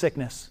still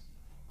sickness.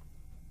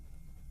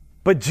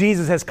 But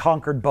Jesus has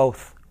conquered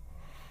both.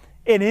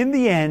 And in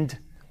the end,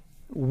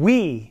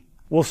 we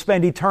will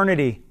spend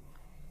eternity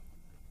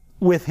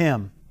with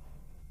Him.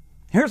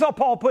 Here's how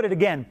Paul put it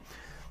again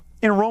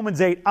in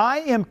Romans 8. I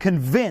am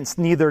convinced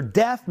neither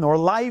death, nor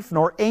life,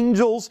 nor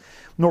angels,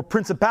 nor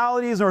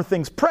principalities, nor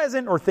things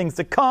present, or things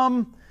to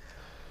come,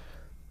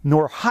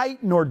 nor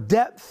height, nor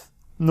depth,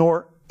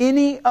 nor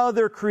any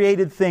other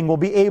created thing will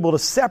be able to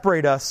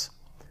separate us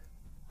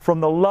from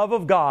the love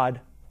of God,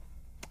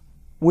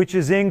 which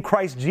is in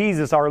Christ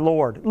Jesus our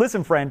Lord.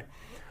 Listen, friend,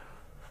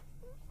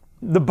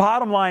 the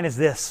bottom line is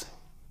this.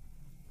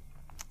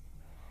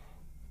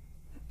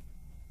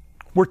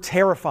 We're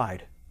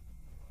terrified.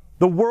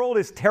 The world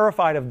is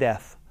terrified of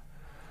death.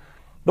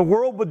 The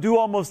world would do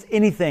almost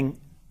anything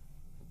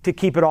to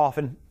keep it off.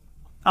 And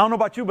I don't know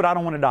about you, but I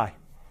don't want to die.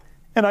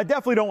 And I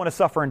definitely don't want to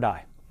suffer and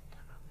die.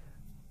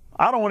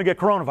 I don't want to get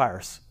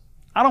coronavirus.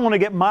 I don't want to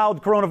get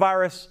mild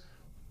coronavirus.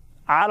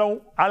 I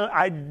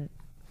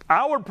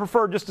would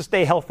prefer just to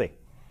stay healthy.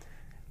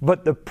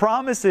 But the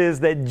promise is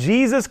that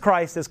Jesus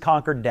Christ has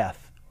conquered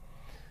death.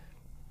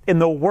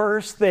 And the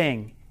worst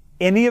thing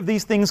any of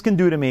these things can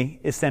do to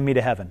me is send me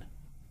to heaven.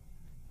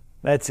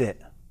 That's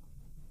it.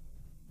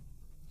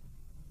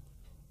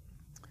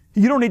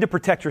 You don't need to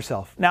protect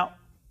yourself. Now,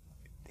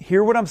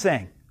 hear what I'm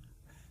saying.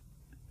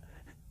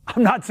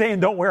 I'm not saying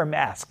don't wear a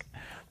mask.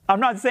 I'm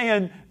not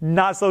saying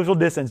not social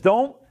distance.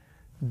 Don't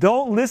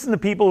listen to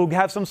people who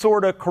have some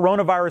sort of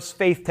coronavirus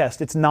faith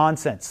test. It's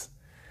nonsense.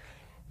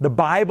 The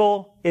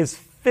Bible is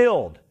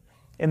filled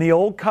in the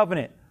Old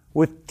Covenant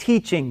with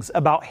teachings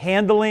about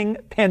handling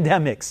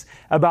pandemics,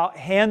 about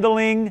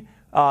handling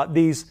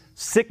these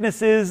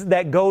sicknesses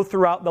that go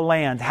throughout the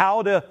land,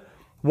 how to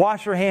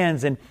wash your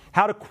hands and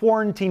how to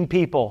quarantine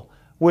people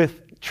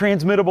with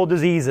transmittable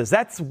diseases.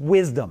 That's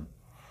wisdom.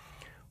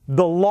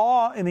 The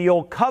law in the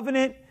Old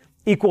Covenant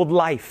equaled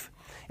life.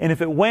 And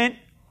if it went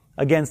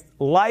against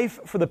life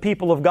for the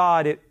people of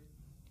God, it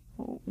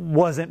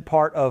wasn't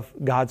part of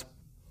God's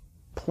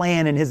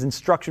plan and His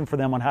instruction for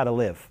them on how to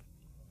live.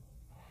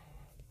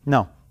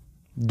 No.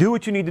 Do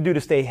what you need to do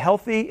to stay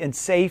healthy and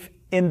safe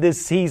in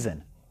this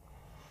season.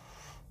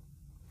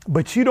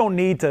 But you don't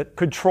need to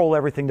control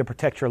everything to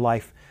protect your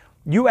life.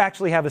 You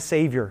actually have a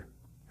Savior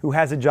who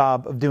has a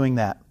job of doing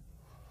that.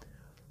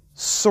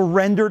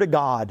 Surrender to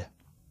God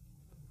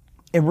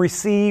and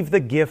receive the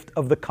gift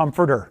of the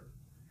Comforter.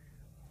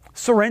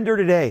 Surrender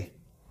today,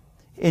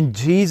 and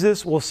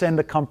Jesus will send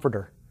the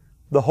Comforter,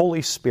 the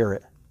Holy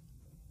Spirit.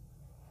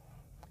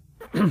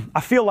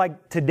 I feel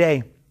like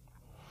today,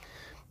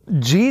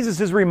 Jesus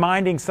is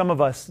reminding some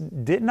of us,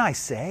 didn't I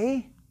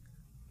say?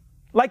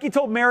 Like He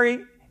told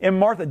Mary and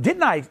Martha,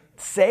 didn't I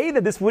say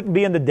that this wouldn't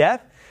be unto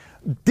death?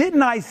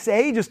 Didn't I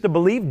say just to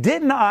believe?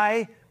 Didn't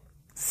I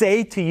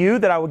say to you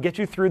that I would get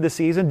you through the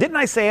season? Didn't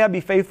I say I'd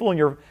be faithful in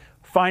your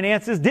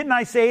finances? Didn't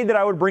I say that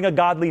I would bring a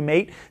godly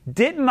mate?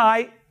 Didn't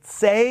I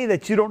say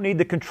that you don't need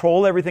to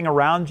control everything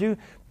around you?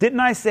 Didn't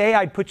I say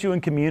I'd put you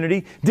in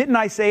community? Didn't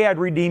I say I'd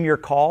redeem your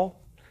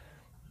call?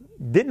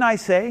 Didn't I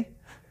say?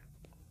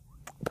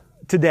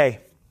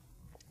 Today,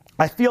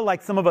 I feel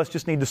like some of us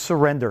just need to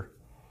surrender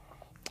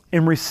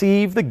and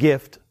receive the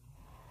gift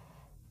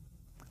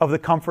of the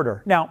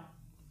Comforter. Now,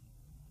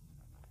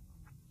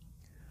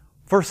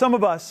 for some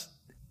of us,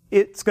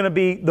 it's going to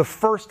be the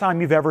first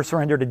time you've ever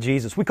surrendered to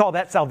Jesus. We call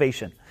that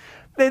salvation.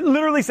 It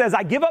literally says,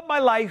 I give up my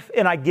life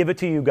and I give it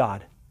to you,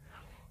 God.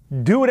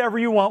 Do whatever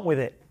you want with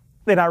it.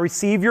 Then I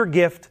receive your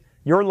gift,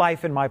 your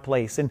life in my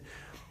place. And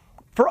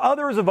for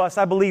others of us,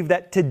 I believe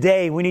that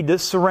today we need to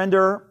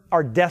surrender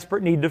our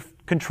desperate need to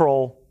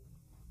control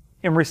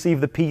and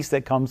receive the peace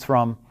that comes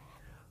from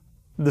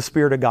the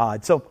Spirit of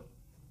God. So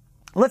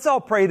let's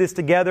all pray this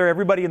together.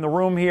 Everybody in the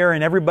room here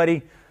and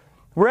everybody,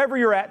 wherever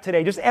you're at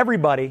today, just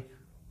everybody,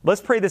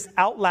 let's pray this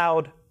out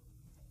loud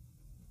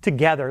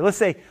together. Let's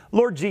say,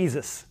 Lord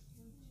Jesus.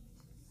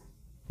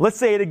 Let's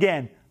say it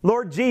again.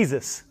 Lord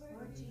Jesus,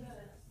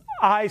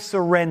 I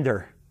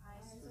surrender.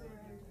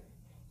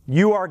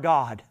 You are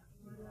God,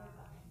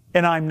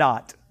 and I'm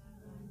not.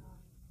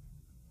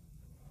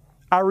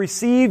 I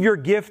receive your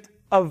gift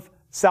of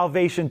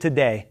salvation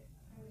today.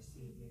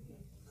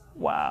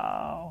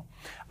 Wow.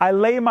 I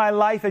lay my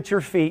life at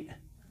your feet.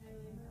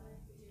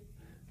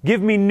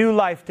 Give me new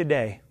life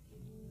today.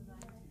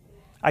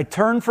 I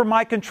turn from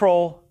my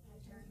control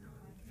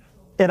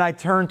and I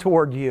turn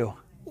toward you.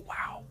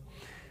 Wow.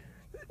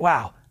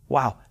 Wow.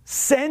 Wow.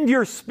 Send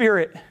your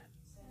Spirit.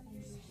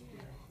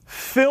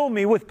 Fill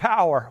me with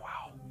power.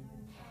 Wow.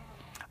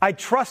 I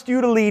trust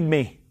you to lead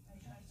me.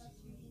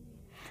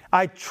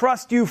 I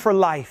trust you for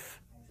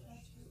life.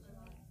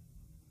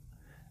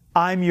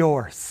 I'm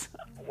yours.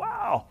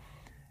 Wow.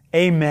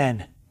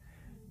 Amen.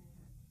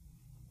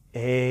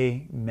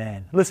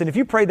 Amen. Listen, if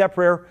you prayed that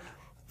prayer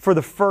for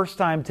the first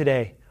time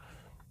today,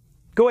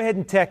 go ahead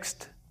and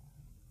text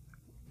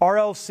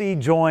RLC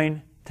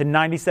join to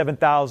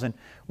 97,000.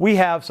 We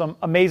have some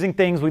amazing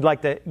things we'd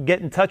like to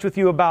get in touch with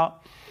you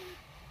about.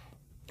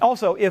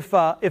 Also, if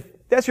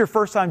that's your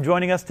first time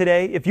joining us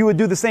today, if you would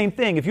do the same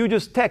thing, if you would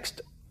just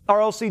text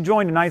RLC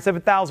join to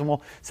 97,000,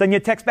 we'll send you a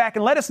text back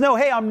and let us know,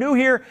 hey, I'm new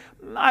here.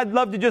 I'd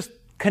love to just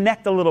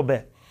connect a little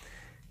bit.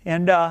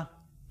 And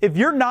if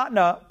you're not in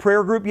a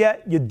prayer group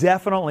yet, you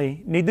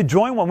definitely need to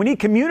join one. We need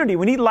community.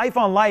 We need life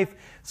on life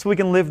so we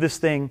can live this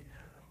thing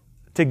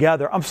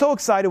together. I'm so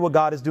excited what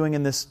God is doing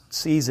in this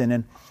season.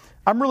 And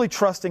I'm really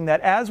trusting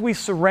that as we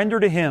surrender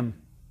to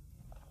Him,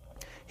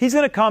 He's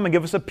going to come and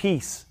give us a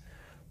peace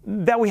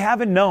that we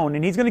haven't known.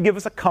 And He's going to give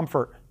us a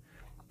comfort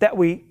that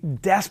we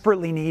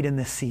desperately need in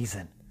this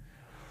season.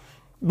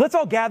 Let's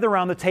all gather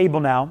around the table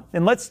now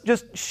and let's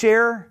just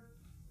share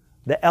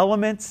the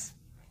elements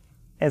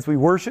as we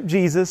worship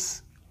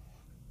Jesus.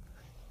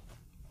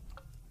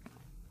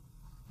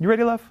 You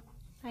ready, love?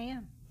 I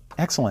am.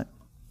 Excellent.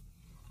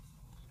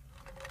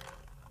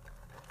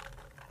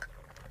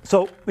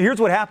 So here's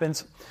what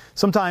happens.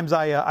 Sometimes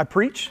I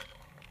preach,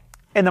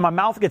 and then my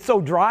mouth gets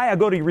so dry, I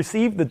go to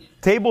receive the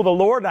table of the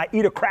Lord, and I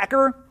eat a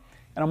cracker,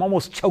 and I'm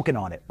almost choking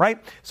on it,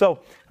 right? So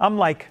I'm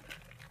like...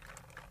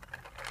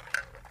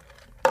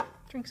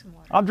 Drink some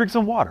water. I'll drink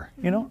some water,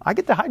 you know. I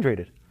get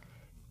dehydrated.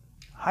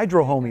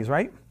 Hydro homies,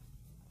 right?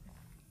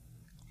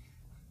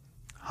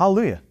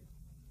 Hallelujah.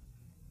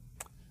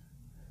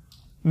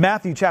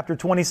 Matthew chapter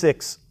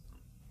 26,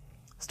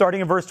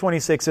 starting in verse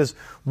 26 says,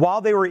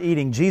 while they were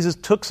eating, Jesus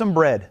took some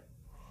bread.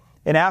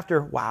 And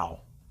after,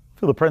 wow,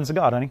 feel the presence of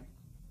God, honey.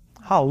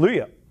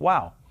 Hallelujah.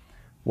 Wow.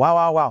 Wow,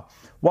 wow, wow.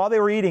 While they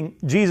were eating,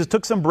 Jesus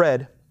took some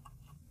bread.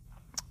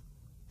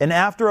 And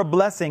after a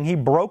blessing, He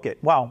broke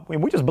it. Wow. I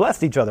mean, we just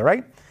blessed each other,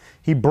 right?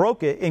 He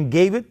broke it and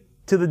gave it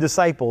to the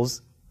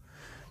disciples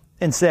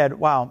and said,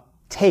 wow,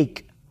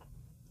 take,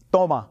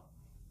 toma,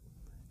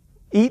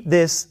 eat,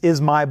 this is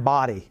my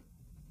body.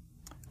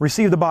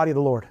 Receive the body of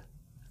the Lord.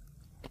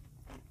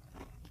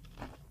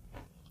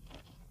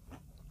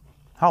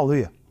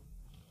 Hallelujah.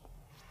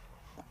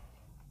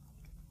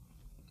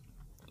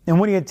 And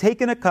when He had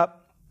taken a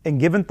cup and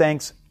given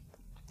thanks,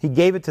 He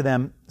gave it to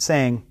them,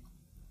 saying,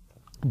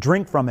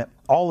 drink from it,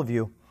 all of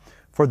you,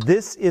 for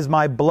this is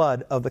my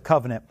blood of the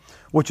covenant,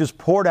 which is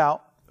poured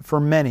out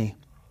for many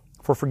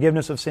for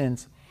forgiveness of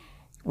sins.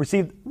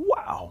 Receive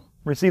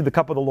the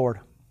cup of the Lord.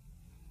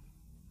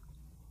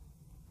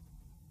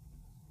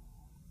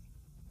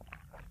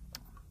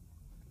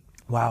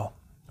 Wow,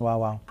 wow,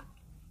 wow.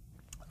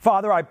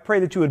 Father, I pray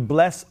that you would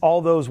bless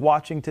all those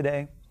watching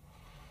today.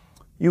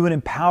 You would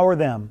empower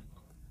them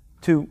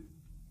to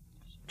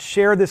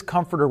share this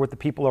comforter with the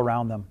people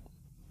around them.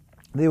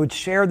 They would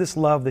share this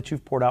love that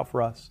you've poured out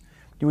for us.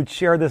 You would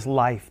share this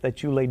life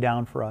that you laid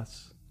down for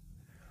us.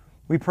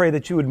 We pray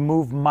that you would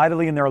move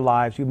mightily in their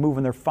lives. You'd move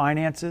in their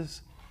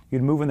finances.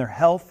 You'd move in their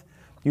health.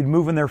 You'd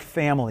move in their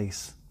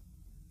families.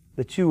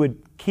 That you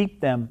would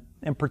keep them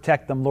and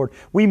protect them, Lord.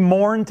 We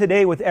mourn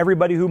today with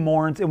everybody who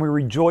mourns, and we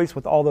rejoice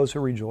with all those who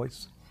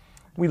rejoice.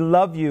 We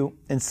love you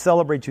and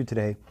celebrate you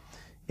today.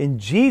 In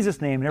Jesus'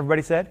 name, and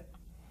everybody said?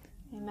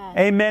 Amen.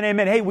 Amen,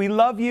 amen. Hey, we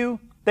love you.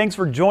 Thanks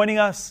for joining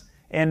us.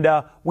 And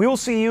we will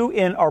see you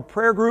in our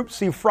prayer group.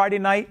 See you Friday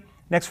night,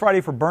 next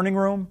Friday for Burning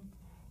Room.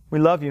 We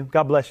love you.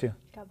 God bless you.